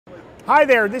Hi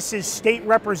there, this is State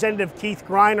Representative Keith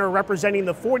Greiner representing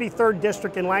the 43rd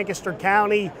District in Lancaster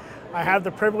County. I have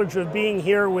the privilege of being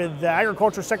here with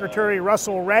Agriculture Secretary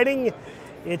Russell Redding.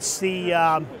 It's the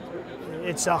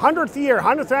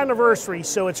 100th anniversary,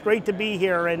 so it's great to be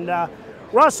here. And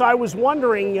Russ, I was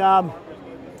wondering,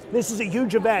 this is a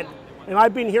huge event, and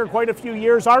I've been here quite a few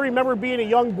years. I remember being a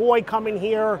young boy coming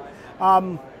here.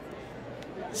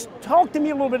 Talk to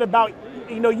me a little bit about,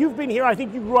 you've been here, I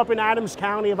think you grew up in Adams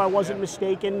County, if I wasn't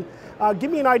mistaken. Give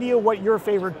me an idea what your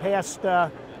favorite past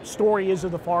story is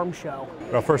of the farm show.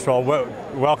 Well, first of all,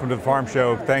 welcome to the farm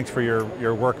show. Thanks for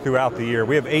your work throughout the year.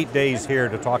 We have 8 days here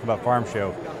to talk about farm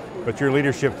show, but your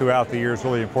leadership throughout the year is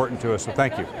really important to us, so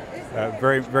thank you.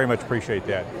 Very, very much appreciate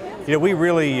that. We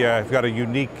really have got a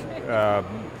unique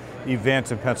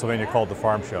event in Pennsylvania called the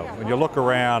farm show. When you look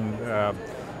around,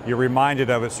 you're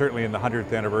reminded of it certainly in the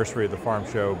 100th anniversary of the farm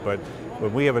show, but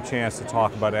when we have a chance to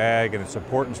talk about ag and its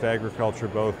importance to agriculture,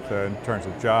 both in terms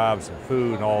of jobs and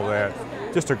food and all that,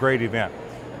 just a great event.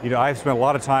 I've spent a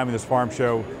lot of time in this farm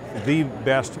show. The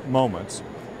best moments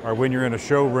are when you're in a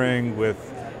show ring with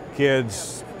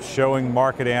kids showing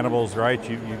market animals, right?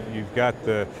 You've got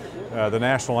the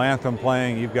national anthem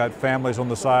playing, you've got families on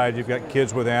the side, you've got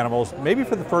kids with animals, maybe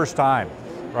for the first time,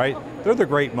 right? They're the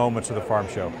great moments of the farm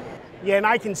show. Yeah, and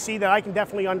I can see that. I can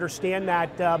definitely understand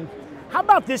that. How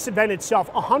about this event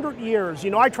itself? 100 years.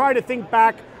 I try to think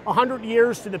back 100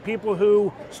 years to the people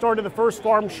who started the first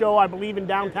farm show, I believe, in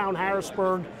downtown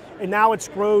Harrisburg, and now it's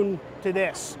grown to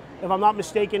this. If I'm not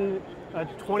mistaken,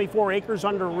 24 acres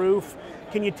under roof.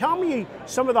 Can you tell me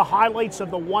some of the highlights of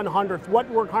the 100th, what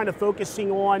we're kind of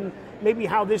focusing on, maybe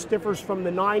how this differs from the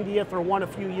 90th or one a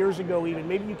few years ago even?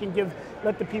 Maybe you can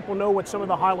let the people know what some of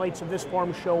the highlights of this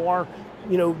farm show are,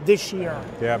 this year.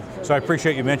 Yeah, so I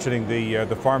appreciate you mentioning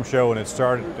the farm show, and it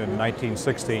started in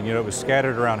 1916. It was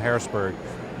scattered around Harrisburg.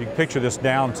 You can picture this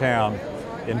downtown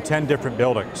in 10 different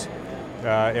buildings.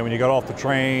 And when you got off the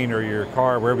train or your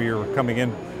car, wherever you were coming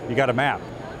in, you got a map.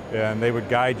 And they would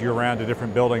guide you around to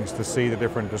different buildings to see the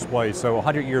different displays. So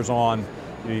 100 years on,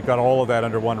 you've got all of that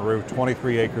under one roof,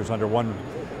 23 acres under one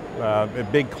a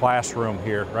big classroom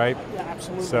here, right? Yeah,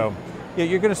 absolutely. So yeah,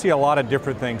 you're going to see a lot of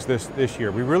different things this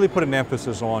year. We really put an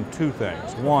emphasis on two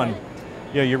things. One,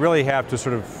 you really have to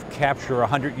sort of capture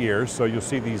 100 years, so you'll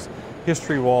see these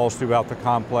history walls throughout the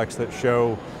complex that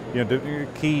show the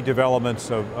key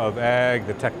developments of ag,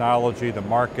 the technology, the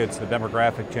markets, the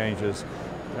demographic changes.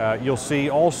 You'll see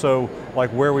also like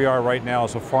where we are right now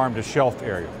as a farm to shelf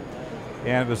area.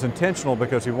 And it was intentional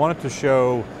because we wanted to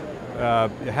show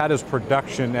how does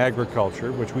production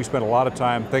agriculture, which we spent a lot of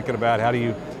time thinking about, how do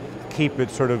you keep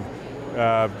it sort of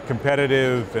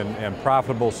competitive and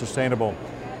profitable, sustainable.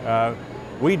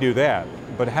 We do that,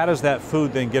 but how does that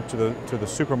food then get to the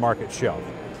supermarket shelf?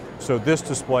 So this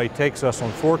display takes us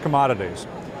on 4 commodities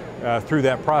through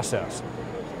that process.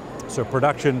 So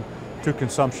production to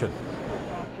consumption.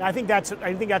 I think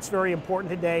that's very important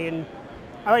today, and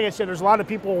like I said, there's a lot of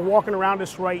people walking around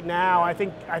us right now. I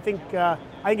think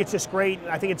it's just great.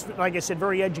 I think it's, like I said,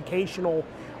 very educational.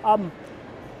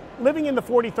 Living in the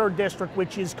 43rd District,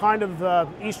 which is kind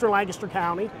of eastern Lancaster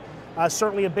County,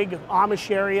 certainly a big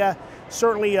Amish area,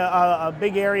 certainly a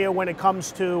big area when it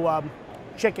comes to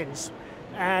chickens,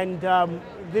 and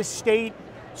this state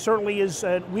certainly is,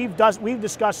 we've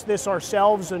discussed this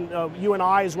ourselves, and you and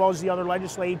I, as well as the other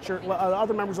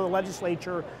other members of the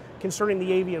legislature, concerning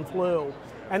the avian flu.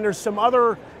 And there's some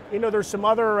other,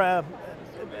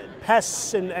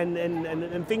 pests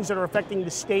and things that are affecting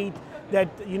the state that,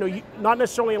 not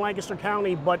necessarily in Lancaster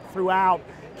County, but throughout.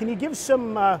 Can you give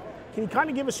can you kind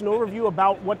of give us an overview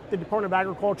about what the Department of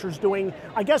Agriculture is doing?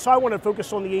 I guess I want to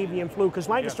focus on the avian flu, because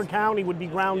Lancaster County would be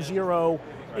ground zero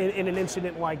in an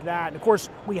incident like that. Of course,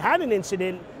 we had an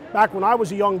incident back when I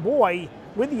was a young boy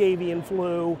with the avian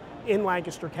flu in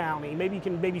Lancaster County. Maybe you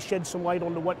can shed some light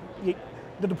on what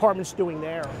the department's doing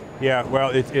there. Yeah,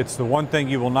 well, it's the one thing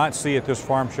you will not see at this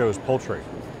farm show is poultry.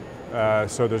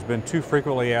 So there's been 2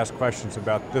 frequently asked questions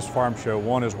about this farm show.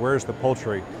 One is, where's the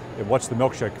poultry and what's the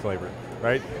milkshake flavor,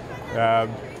 right?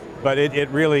 But it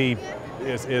really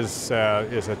is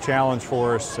a challenge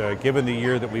for us, given the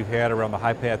year that we've had around the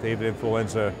high-path avian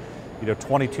influenza.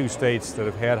 22 states that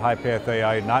have had high-path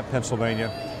AI, not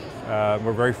Pennsylvania.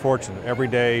 We're very fortunate. Every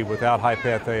day without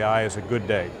high-path AI is a good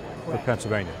day for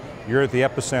Pennsylvania. You're at the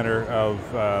epicenter of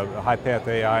high-path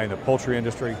AI in the poultry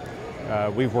industry.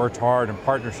 We've worked hard in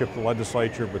partnership with the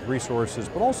legislature with resources,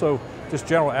 but also just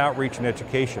general outreach and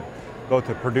education, both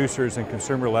at producers and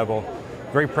consumer level.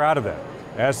 Very proud of that.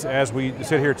 As we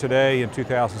sit here today in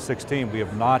 2016, we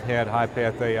have not had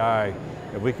high-path AI.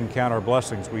 If we can count our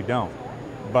blessings, we don't.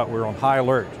 But we're on high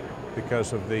alert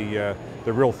because of the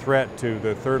real threat to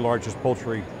the third largest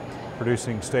poultry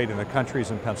producing state in the country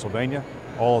is in Pennsylvania,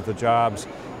 all of the jobs.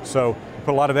 So we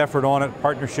put a lot of effort on it,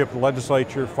 partnership with the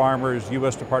legislature, farmers,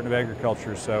 U.S. Department of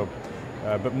Agriculture, so,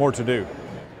 but more to do.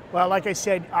 Well, like I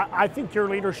said, I think your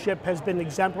leadership has been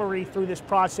exemplary through this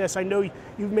process. I know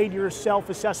you've made yourself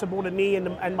accessible to me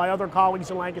and my other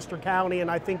colleagues in Lancaster County, and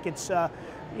I think it's,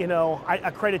 you know,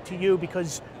 a credit to you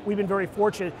because we've been very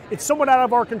fortunate. It's somewhat out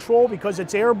of our control because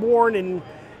it's airborne, and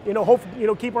you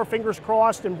know, keep our fingers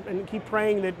crossed and keep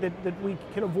praying that we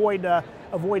can avoid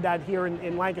that here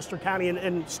in Lancaster County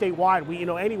and statewide. We, you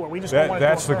know, anywhere. We just don't want it to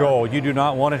occur. That's the goal. You do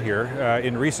not want it here.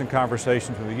 In recent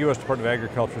conversations with the U.S. Department of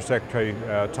Agriculture Secretary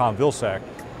Tom Vilsack,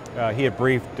 he had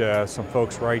briefed some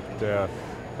folks right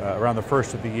around the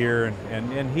first of the year,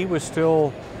 and he was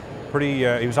still pretty.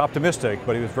 He was optimistic,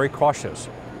 but he was very cautious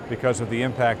because of the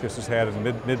impact this has had in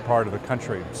the mid part of the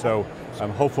country. So I'm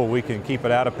hopeful we can keep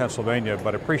it out of Pennsylvania,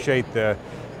 but appreciate the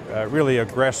really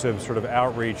aggressive sort of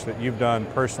outreach that you've done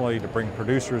personally to bring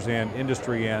producers in,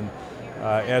 industry in.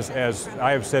 As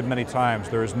I have said many times,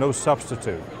 there is no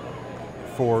substitute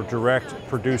for direct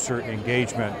producer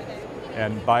engagement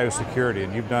and biosecurity,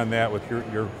 and you've done that with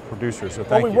your producers, so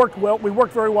thank you. We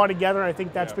worked very well together, and I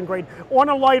think that's been great. On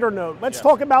a lighter note, let's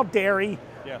talk about dairy.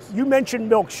 Yes. You mentioned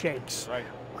milkshakes. Right.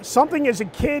 Something as a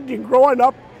kid and growing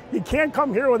up, you can't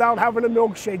come here without having a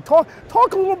milkshake.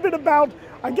 Talk a little bit about,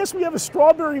 I guess we have a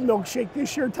strawberry milkshake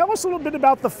this year. Tell us a little bit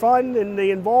about the fun and the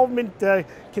involvement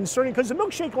concerning, because the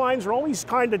milkshake lines are always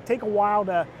kind of take a while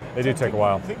to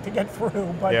get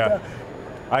through. But, yeah.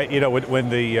 You know, when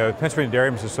the Pennsylvania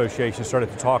Dairymen's Association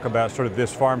started to talk about sort of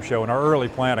this farm show in our early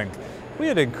planning, we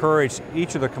had encouraged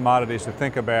each of the commodities to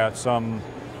think about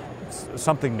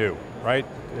something new, right?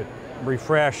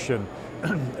 Refresh, and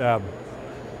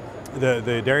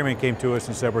the dairymen came to us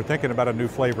and said, we're thinking about a new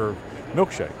flavor of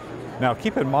milkshake. Now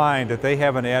keep in mind that they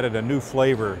haven't added a new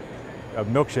flavor of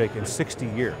milkshake in 60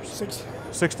 years.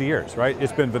 60 years, right?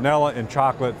 It's been vanilla and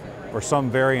chocolate or some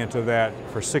variant of that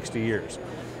for 60 years.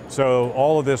 So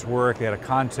all of this work, they had a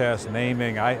contest,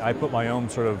 naming, I put my own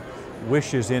sort of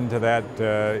wishes into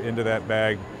that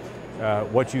bag.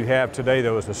 What you have today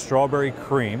though is a strawberry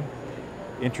cream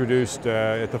introduced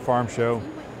at the farm show.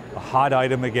 A hot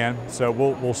item again, so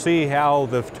we'll see how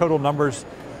the total numbers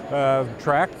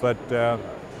track, but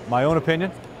my own opinion,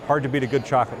 hard to beat a good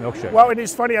chocolate milkshake. Well, it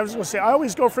is funny, I was going to say, I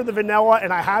always go for the vanilla,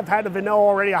 and I have had a vanilla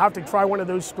already. I have to try one of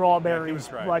those strawberries.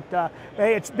 But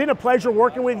hey, it's been a pleasure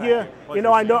working with you. You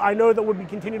know, I know that we'll be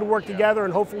continue to work together,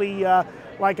 and hopefully,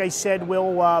 like I said,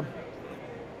 we'll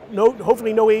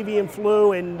hopefully no avian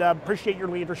flu, and appreciate your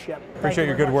leadership. Appreciate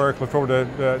your good work. Look forward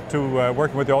to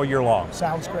working with you all year long.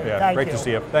 Sounds great. Yeah, Thank great you. to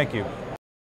see you. Thank you.